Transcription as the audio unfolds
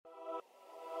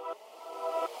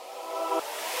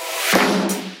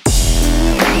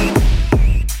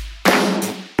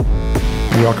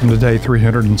Welcome to day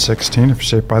 316 of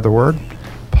Shaped by the Word.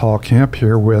 Paul Kemp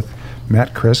here with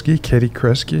Matt Kresge, Katie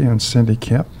Kresge, and Cindy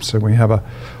Kemp. So we have a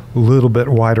little bit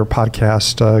wider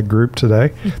podcast group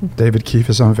today. David Keefe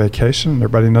is on vacation.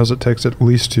 Everybody knows it takes at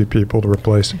least two people to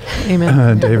replace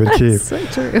David Keefe. So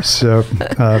true. So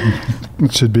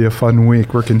it should be a fun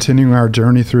week. We're continuing our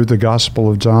journey through the Gospel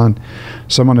of John.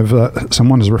 Someone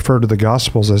has referred to the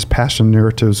Gospels as passion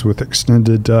narratives with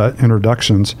extended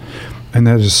introductions. And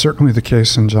that is certainly the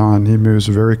case in John. He moves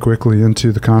very quickly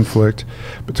into the conflict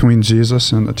between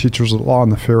Jesus and the teachers of the law and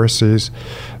the Pharisees.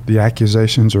 The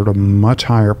accusations are at a much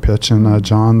higher pitch in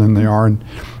John than they are in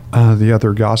the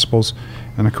other Gospels.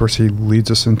 And of course, he leads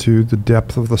us into the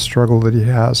depth of the struggle that he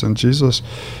has. And Jesus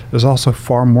is also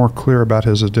far more clear about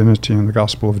his identity in the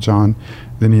Gospel of John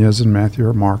than he is in Matthew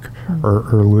or Mark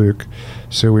or Luke.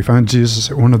 So we find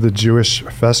Jesus at one of the Jewish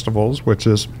festivals, which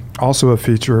is also a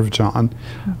feature of John.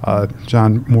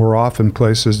 John more often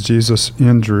places Jesus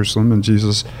in Jerusalem and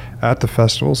Jesus at the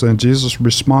festivals, and Jesus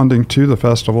responding to the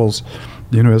festivals,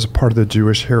 as a part of the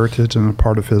Jewish heritage and a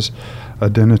part of his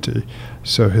identity.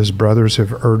 So his brothers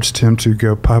have urged him to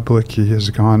go public. He has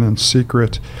gone in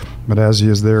secret, but as he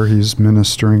is there, he's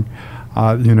ministering,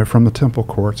 from the temple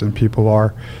courts, and people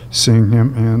are seeing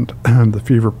him, and the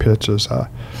fever pitch is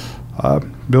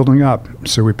building up.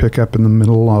 So we pick up in the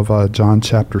middle of John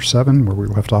chapter 7, where we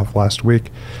left off last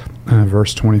week,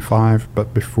 verse 25.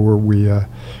 But before we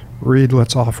read,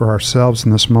 let's offer ourselves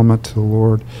in this moment to the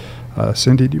Lord.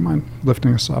 Cindy, do you mind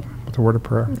lifting us up with a word of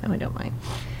prayer? No, I don't mind.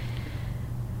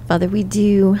 Father, we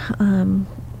do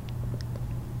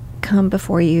come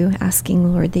before you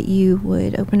asking, Lord, that you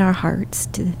would open our hearts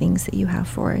to the things that you have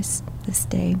for us this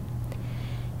day,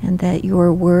 and that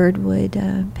your word would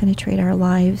penetrate our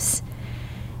lives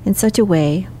in such a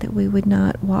way that we would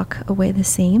not walk away the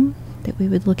same, that we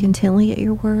would look intently at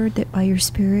your word, that by your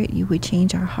Spirit you would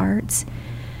change our hearts.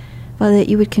 Father, that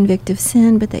you would convict of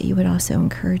sin, but that you would also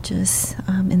encourage us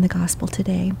in the gospel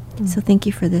today. So thank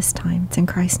you for this time. It's in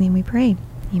Christ's name we pray.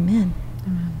 Amen.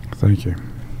 Thank you.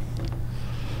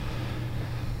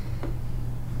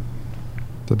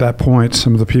 At that point,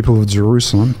 some of the people of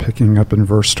Jerusalem, picking up in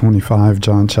verse 25,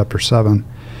 John chapter 7,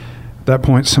 at that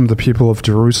point, some of the people of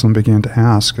Jerusalem began to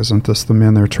ask, isn't this the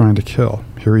man they're trying to kill?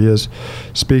 Here he is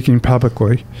speaking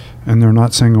publicly, and they're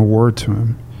not saying a word to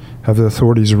him. Have the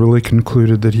authorities really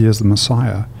concluded that he is the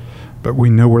Messiah? But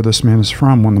we know where this man is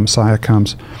from. When the Messiah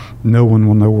comes, no one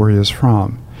will know where he is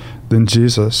from. Then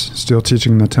Jesus, still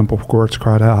teaching in the temple courts,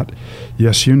 cried out,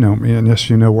 "Yes, you know me, and yes,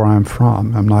 you know where I am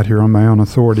from. I'm not here on my own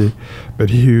authority,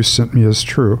 but he who sent me is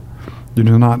true. You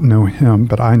do not know him,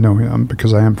 but I know him,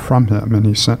 because I am from him, and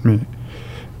he sent me."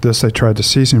 This they tried to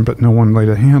seize him, but no one laid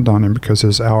a hand on him, because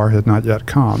his hour had not yet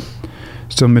come.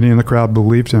 Still many in the crowd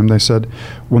believed him. They said,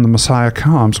 "When the Messiah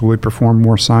comes, will he perform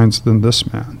more signs than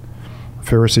this man?" The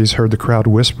Pharisees heard the crowd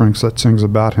whispering such things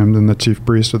about him. Then the chief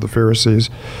priest of the Pharisees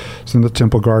sent the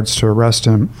temple guards to arrest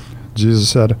him. Jesus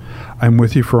said, "I am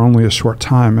with you for only a short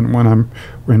time, and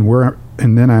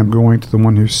then I am going to the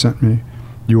one who sent me.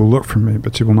 You will look for me,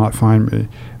 but you will not find me,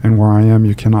 and where I am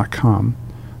you cannot come."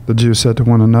 The Jews said to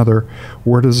one another,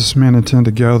 "Where does this man intend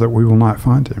to go that we will not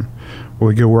find him? Will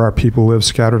he go where our people live,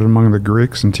 scattered among the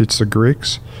Greeks, and teach the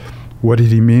Greeks? What did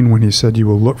he mean when he said, 'You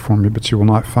will look for me, but you will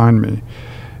not find me,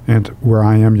 and where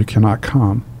I am you cannot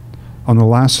come'?" On the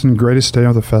last and greatest day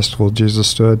of the festival, Jesus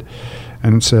stood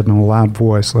and said in a loud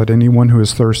voice, "Let anyone who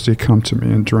is thirsty come to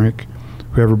me and drink.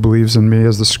 Whoever believes in me,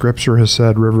 as the Scripture has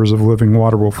said, rivers of living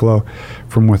water will flow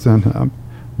from within him."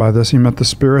 By this he meant the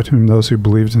Spirit, whom those who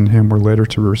believed in him were later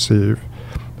to receive.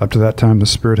 Up to that time the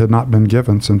Spirit had not been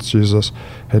given, since Jesus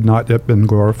had not yet been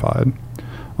glorified.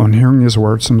 On hearing his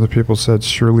words, some of the people said,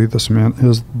 "Surely this man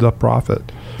is the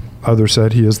prophet." Others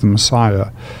said, "He is the Messiah."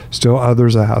 Still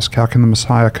others asked, "How can the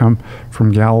Messiah come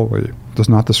from Galilee? Does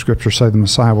not the Scripture say the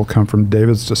Messiah will come from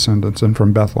David's descendants and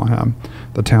from Bethlehem,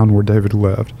 the town where David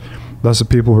lived?" Thus the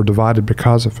people were divided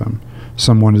because of him.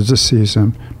 Some wanted to seize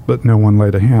him, but no one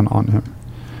laid a hand on him.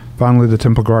 Finally, the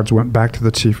temple guards went back to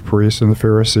the chief priests and the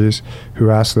Pharisees,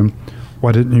 who asked them,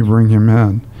 "Why didn't you bring him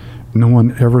in?" "No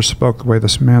one ever spoke the way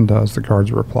this man does," the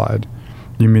guards replied.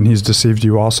 "You mean he's deceived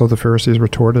you also?" the Pharisees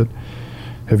retorted.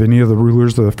 "Have any of the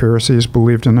rulers of the Pharisees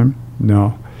believed in him?"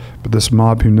 "No, but this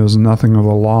mob who knows nothing of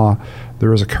the law,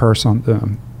 there is a curse on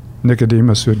them."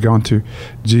 Nicodemus, who had gone to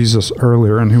Jesus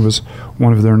earlier and who was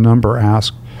one of their number,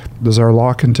 asked, "Does our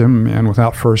law condemn a man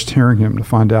without first hearing him to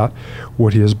find out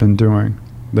what he has been doing?"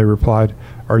 They replied,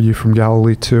 "Are you from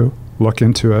Galilee too? Look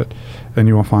into it, and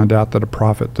you will find out that a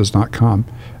prophet does not come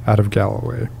out of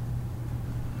Galilee."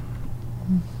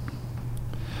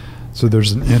 So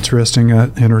there's an interesting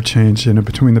interchange,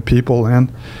 between the people and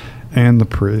the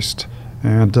priest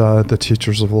and the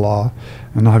teachers of the law.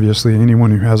 And obviously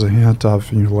anyone who has a hint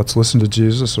of, let's listen to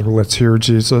Jesus, or let's hear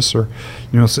Jesus, or,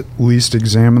 let's at least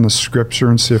examine the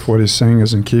Scripture and see if what he's saying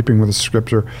is in keeping with the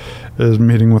Scripture, is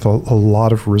meeting with a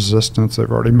lot of resistance. They've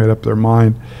already made up their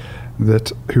mind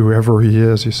that whoever he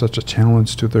is, he's such a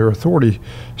challenge to their authority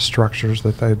structures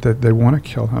that they want to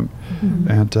kill him. Mm-hmm.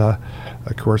 And,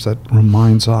 of course, that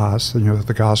reminds us, that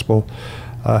the gospel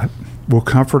will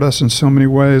comfort us in so many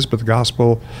ways, but the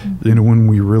gospel, when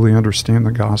we really understand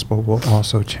the gospel, will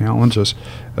also challenge us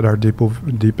at our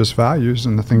deepest values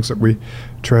and the things that we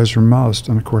treasure most.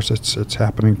 And of course, it's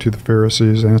happening to the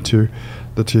Pharisees and to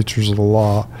the teachers of the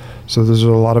law. So there's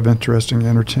a lot of interesting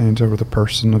interchange over the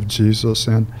person of Jesus,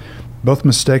 and both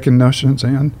mistaken notions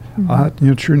and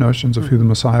true notions of who the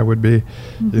Messiah would be,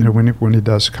 when he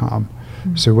does come.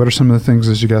 Mm-hmm. So what are some of the things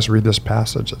as you guys read this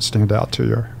passage that stand out to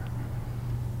you?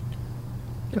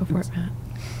 Go for it, Matt.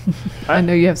 I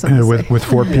know you have something to say. With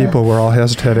four people, we're all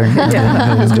hesitating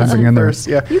and jumping in there.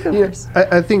 Yeah. You go first.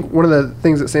 I think one of the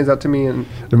things that stands out to me, and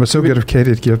it was so good of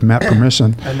Katie to give Matt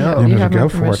permission. I know. To go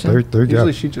for it. There you go.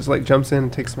 Usually she just jumps in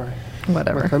and takes my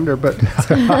thunder. But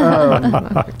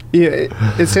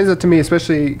it stands out to me,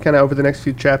 especially kind of over the next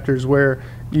few chapters, where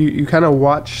you kind of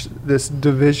watch this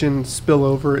division spill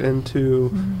over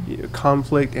into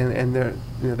conflict, and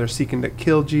they're seeking to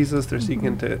kill Jesus, they're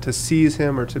seeking to seize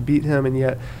him or to beat him, and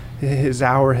yet his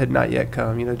hour had not yet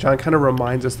come. John kind of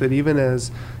reminds us that even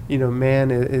as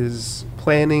man is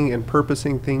planning and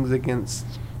purposing things against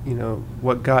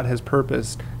what God has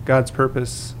purposed, God's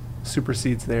purpose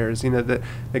supersedes theirs.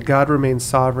 That God remains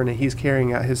sovereign, and he's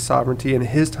carrying out his sovereignty in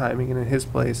his timing and in his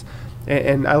place.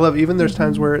 And I love, even there's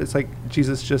times where it's like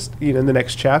Jesus just, in the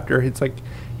next chapter, it's like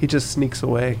he just sneaks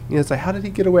away. It's like, how did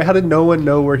he get away? How did no one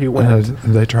know where he went?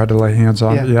 They tried to lay hands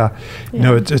on him. Yeah.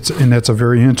 No, it's a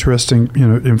very interesting,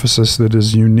 emphasis that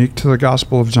is unique to the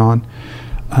Gospel of John.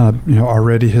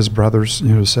 Already his brothers,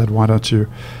 said, why don't you,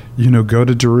 go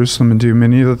to Jerusalem and do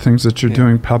many of the things that you're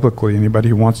doing publicly. Anybody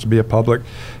who wants to be a public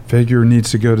figure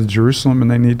needs to go to Jerusalem, and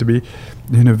they need to be,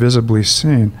 visibly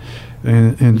seen.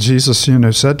 And Jesus,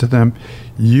 said to them,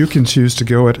 you can choose to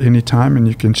go at any time, and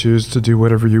you can choose to do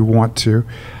whatever you want to,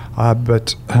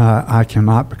 but I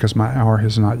cannot, because my hour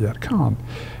has not yet come.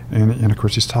 And of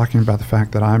course, he's talking about the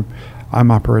fact that I'm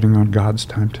operating on God's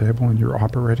timetable, and you're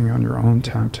operating on your own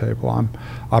timetable. I'm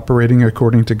operating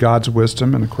according to God's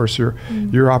wisdom, and of course,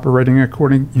 you're operating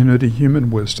according, to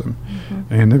human wisdom.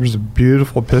 Mm-hmm. And there's a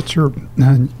beautiful picture,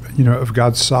 of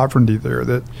God's sovereignty there,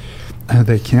 that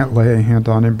they can't lay a hand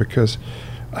on him, because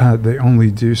they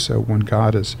only do so when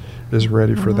God is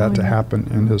ready for that to happen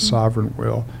in his sovereign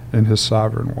will, in his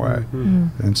sovereign way. Mm-hmm.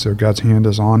 And so God's hand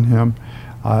is on him,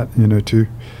 God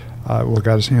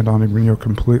has hand on him,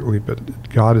 completely, but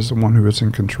God is the one who is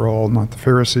in control, not the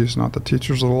Pharisees, not the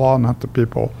teachers of the law, not the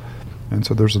people. And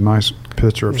so there's a nice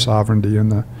picture of sovereignty in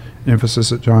the emphasis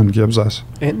that John gives us.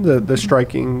 And the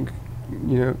striking,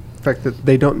 fact that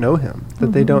they don't know him,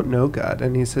 that they don't know God.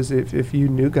 And he says, if you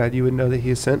knew God, you would know that he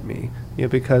has sent me.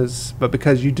 Because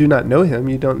you do not know him,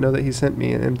 you don't know that he sent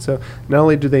me. And so not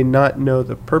only do they not know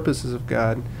the purposes of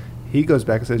God, he goes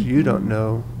back and says, you don't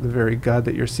know the very God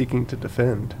that you're seeking to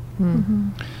defend. Mm-hmm.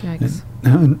 Yikes.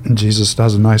 And Jesus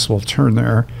does a nice little turn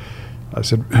there. I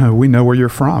said, we know where you're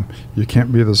from. You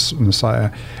can't be the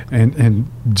Messiah. And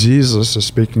Jesus is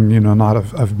speaking, not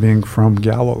of being from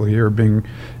Galilee or being,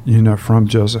 from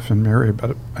Joseph and Mary,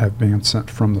 but of being sent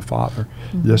from the Father.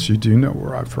 Mm-hmm. Yes, you do know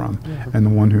where I'm from. Yeah. And the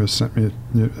one who has sent me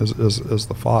is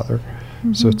the Father.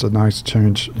 Mm-hmm. So it's a nice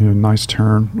change, nice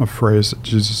turn of phrase that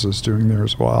Jesus is doing there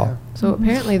as well. Yeah. So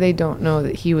apparently they don't know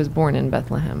that he was born in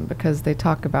Bethlehem, because they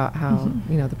talk about how,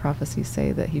 the prophecies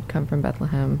say that he'd come from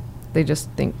Bethlehem. They just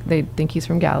think he's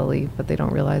from Galilee, but they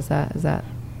don't realize that. Is that?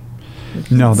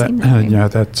 No,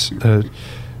 that's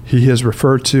he is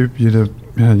referred to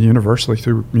universally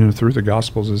through the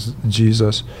Gospels as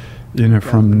Jesus,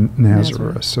 from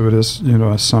Nazareth. So it is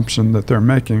assumption that they're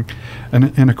making,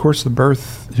 and of course the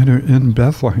birth in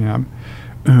Bethlehem,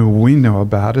 we know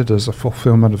about it as a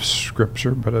fulfillment of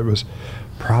Scripture, but it was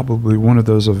probably one of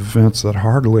those events that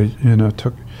hardly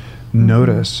took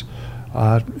notice.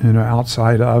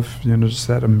 Outside of just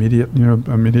that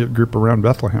immediate group around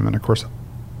Bethlehem, and of course,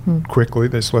 quickly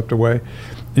they slipped away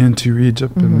into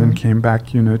Egypt, and then came back,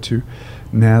 to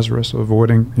Nazareth, so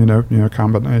avoiding a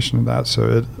combination of that.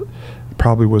 So it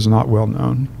probably was not well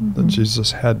known that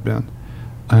Jesus had been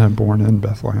born in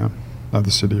Bethlehem, of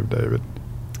the city of David.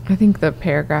 I think the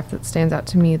paragraph that stands out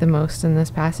to me the most in this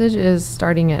passage is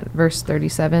starting at verse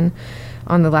 37.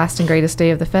 On the last and greatest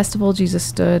day of the festival, Jesus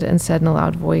stood and said in a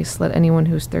loud voice, "Let anyone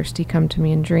who is thirsty come to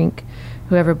me and drink.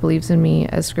 Whoever believes in me,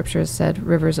 as Scripture has said,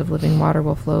 rivers of living water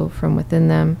will flow from within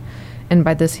them." And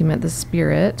by this he meant the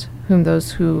Spirit, whom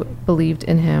those who believed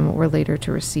in him were later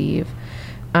to receive.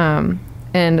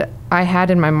 And I had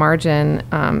in my margin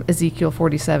Ezekiel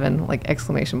 47, like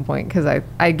exclamation point, because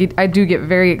I do get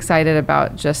very excited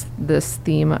about just this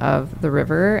theme of the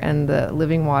river and the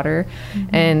living water.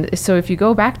 Mm-hmm. And so if you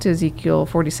go back to Ezekiel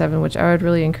 47, which I would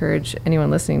really encourage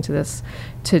anyone listening to this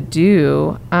to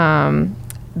do,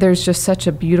 there's just such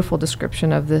a beautiful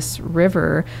description of this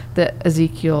river that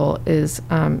Ezekiel is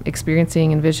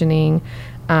experiencing, envisioning.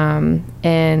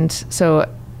 And so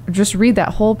just read that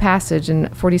whole passage in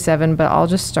 47, but I'll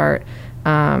just start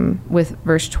with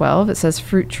verse 12. It says,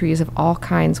 "Fruit trees of all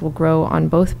kinds will grow on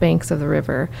both banks of the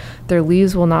river. Their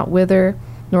leaves will not wither,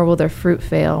 nor will their fruit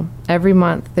fail. Every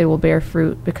month they will bear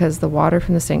fruit, because the water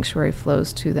from the sanctuary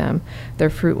flows to them.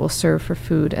 Their fruit will serve for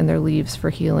food, and their leaves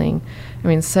for healing." I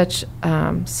mean, such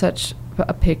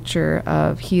a picture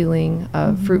of healing,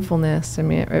 of fruitfulness. I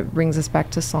mean, it brings us back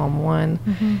to Psalm 1.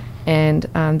 And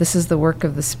this is the work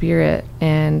of the Spirit.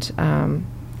 And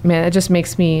man, it just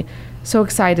makes me so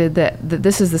excited that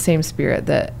this is the same Spirit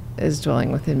that is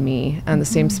dwelling within me, and the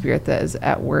same Spirit that is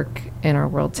at work in our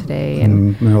world today.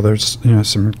 And there's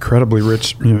some incredibly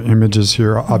rich images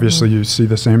here. Obviously, you see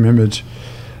the same image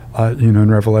in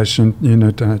Revelation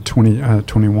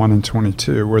 21 and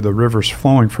 22, where the river's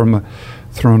flowing from the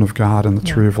throne of God, and the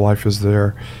tree of life is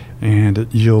there, and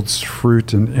it yields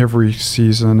fruit in every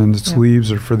season, and its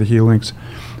leaves are for the healings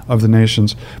of the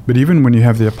nations. But even when you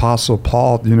have the Apostle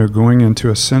Paul, going into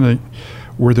a synagogue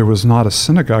where there was not a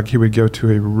synagogue, he would go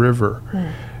to a river.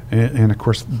 And of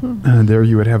course, there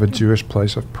you would have a Jewish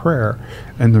place of prayer,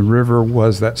 and the river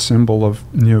was that symbol of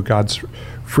God's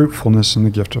fruitfulness and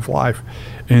the gift of life.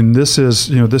 And this is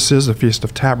a Feast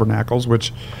of Tabernacles,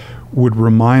 which would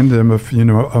remind them of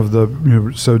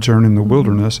the sojourn in the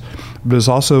wilderness, but is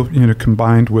also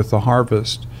combined with the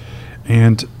harvest,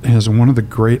 and as one of the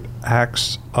great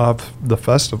acts of the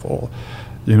festival.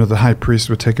 The high priest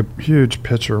would take a huge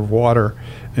pitcher of water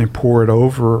and pour it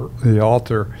over the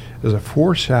altar as a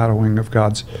foreshadowing of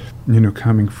God's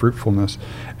coming fruitfulness.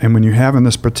 And when you have in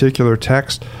this particular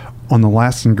text, on the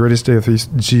last and greatest day of the feast,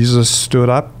 Jesus stood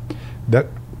up, that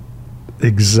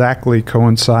exactly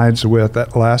coincides with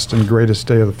that last and greatest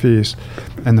day of the feast.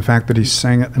 And the fact that he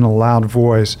sang it in a loud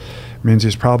voice means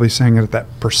he's probably saying it at that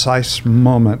precise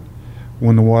moment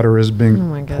when the water is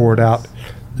being poured out,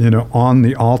 on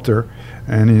the altar.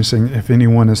 And he's saying, "If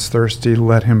anyone is thirsty,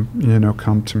 let him,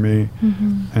 come to me."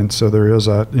 And so there is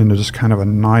a, just kind of a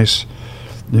nice,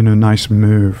 nice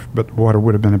move. But water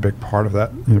would have been a big part of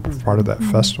that, part of that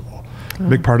festival. A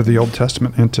big part of the Old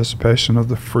Testament anticipation of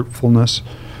the fruitfulness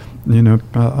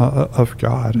of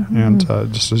God, and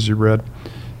just as you read,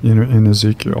 in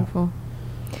Ezekiel. Beautiful.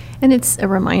 And it's a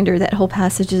reminder that whole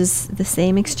passage is the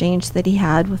same exchange that he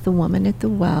had with the woman at the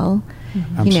well.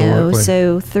 Absolutely.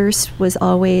 So thirst was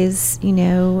always,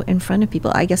 in front of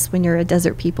people. I guess when you're a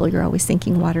desert people, you're always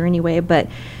thinking water anyway. But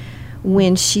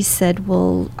when she said,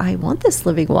 "Well, I want this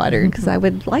living water because I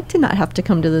would like to not have to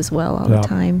come to this well all the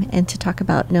time," and to talk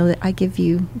about, "No, that I give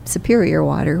you superior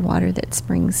water that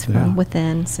springs from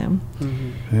within." So,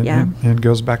 And it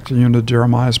goes back to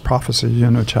Jeremiah's prophecy,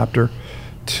 chapter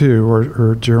 2,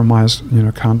 or Jeremiah's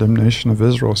condemnation of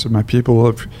Israel. So my people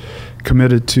have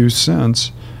committed 2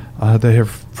 sins. They have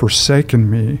forsaken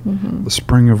me, the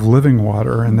spring of living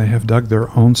water, and they have dug their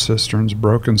own cisterns,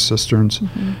 broken cisterns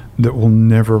that will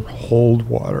never hold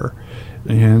water.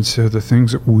 And so the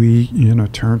things that we,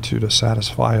 turn to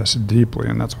satisfy us deeply,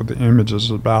 and that's what the image is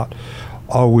about,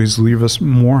 always leave us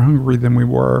more hungry than we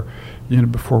were,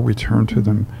 before we turn to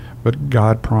them. But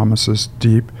God promises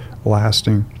deep,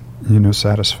 lasting,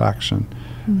 satisfaction.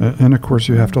 And of course,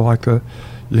 you have to like the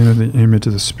image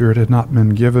of the Spirit had not been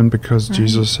given because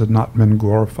Jesus had not been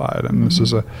glorified. And this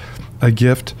is a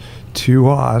gift to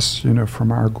us,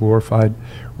 from our glorified,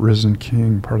 risen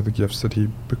King, part of the gifts that he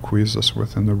bequeaths us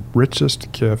with. And the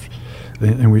richest gift,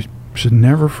 and we should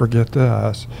never forget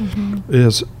this,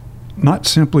 is not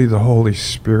simply the Holy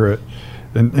Spirit.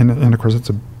 And of course,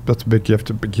 that's a big gift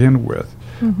to begin with.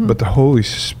 But the Holy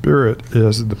Spirit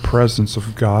is the presence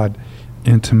of God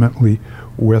intimately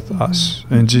with us.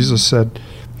 And Jesus said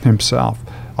himself,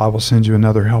 "I will send you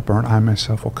another helper, and I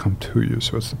myself will come to you."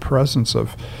 So it's the presence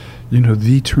of,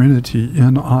 the Trinity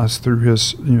in us through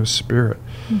his, Spirit.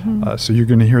 So you're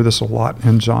going to hear this a lot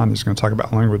in John. He's going to talk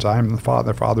about language. "I am the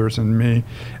Father is in me,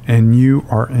 and you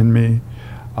are in me.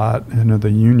 and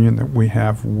the union that we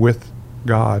have with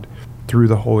God through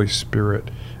the Holy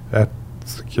Spirit.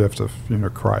 That's the gift of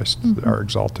Christ, our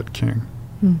exalted King.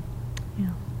 Hmm. Yeah.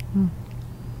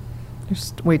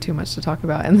 There's way too much to talk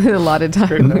about in the allotted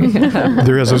time.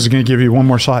 There is. I was going to give you one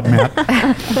more shot, Matt.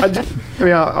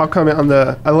 I'll comment on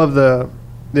I love the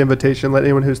invitation. Let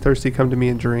anyone who's thirsty come to me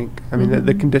and drink. I mean,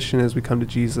 the condition is we come to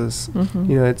Jesus.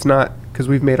 It's not because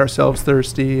we've made ourselves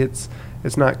thirsty. It's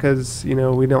not because we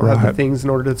don't have the things in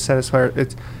order to satisfy.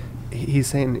 He's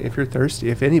saying, if you're thirsty,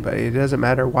 if anybody, it doesn't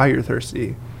matter why you're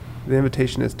thirsty. The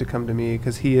invitation is to come to me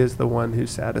because He is the one who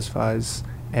satisfies.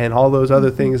 And all those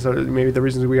other things, maybe the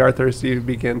reasons we are thirsty,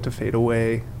 begin to fade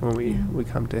away when we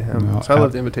come to Him. No, so I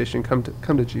love the invitation. Come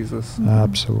to Jesus.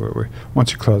 Absolutely.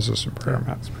 Once you close this in prayer,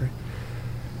 Matt. Let's pray.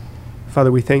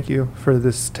 Father, we thank you for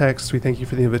this text. We thank you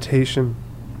for the invitation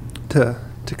to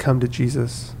come to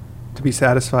Jesus, to be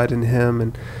satisfied in Him.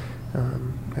 And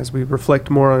as we reflect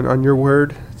more on your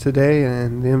word today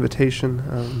and the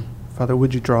invitation, Father,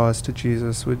 would you draw us to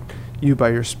Jesus? Would you, by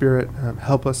your Spirit,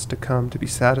 help us to come to be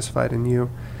satisfied in you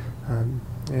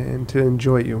and to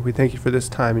enjoy you. We thank you for this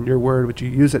time in your word. Would you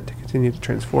use it to continue to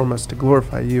transform us, to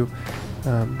glorify you,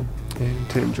 and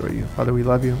to enjoy you. Father, we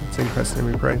love you. It's in Christ's name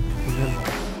we pray.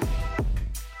 Amen.